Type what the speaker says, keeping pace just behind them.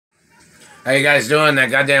How you guys doing? That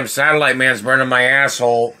goddamn satellite man's burning my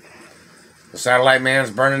asshole. The satellite man's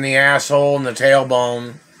burning the asshole and the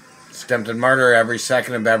tailbone. It's attempted murder every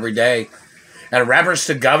second of every day. And in reference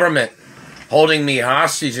to government holding me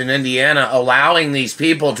hostage in Indiana, allowing these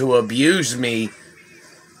people to abuse me,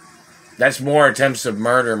 that's more attempts of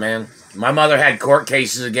murder, man. My mother had court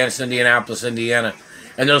cases against Indianapolis, Indiana.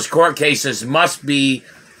 And those court cases must be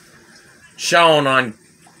shown on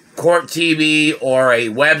court TV or a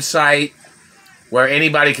website where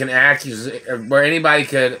anybody can where anybody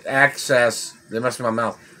could access, they must be my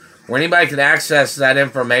mouth, where anybody could access that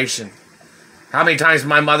information. How many times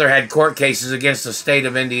my mother had court cases against the state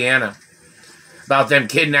of Indiana about them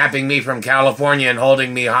kidnapping me from California and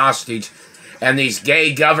holding me hostage, and these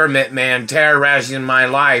gay government men terrorizing my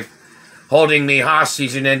life, holding me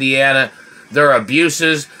hostage in Indiana. Their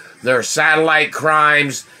abuses, their satellite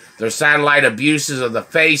crimes, their satellite abuses of the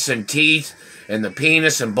face and teeth and the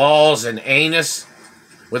penis and balls and anus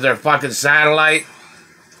with their fucking satellite.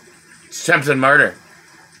 It's attempted murder.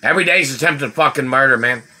 Every day is attempted fucking murder,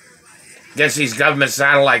 man. Against these government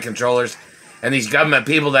satellite controllers and these government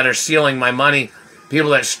people that are stealing my money,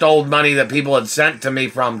 people that stole money that people had sent to me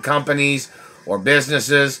from companies or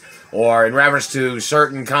businesses or in reference to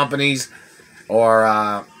certain companies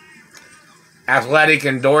or athletic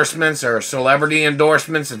endorsements or celebrity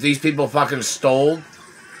endorsements that these people fucking stole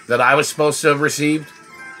that I was supposed to have received.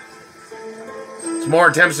 It's more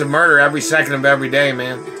attempts of murder every second of every day,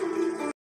 man.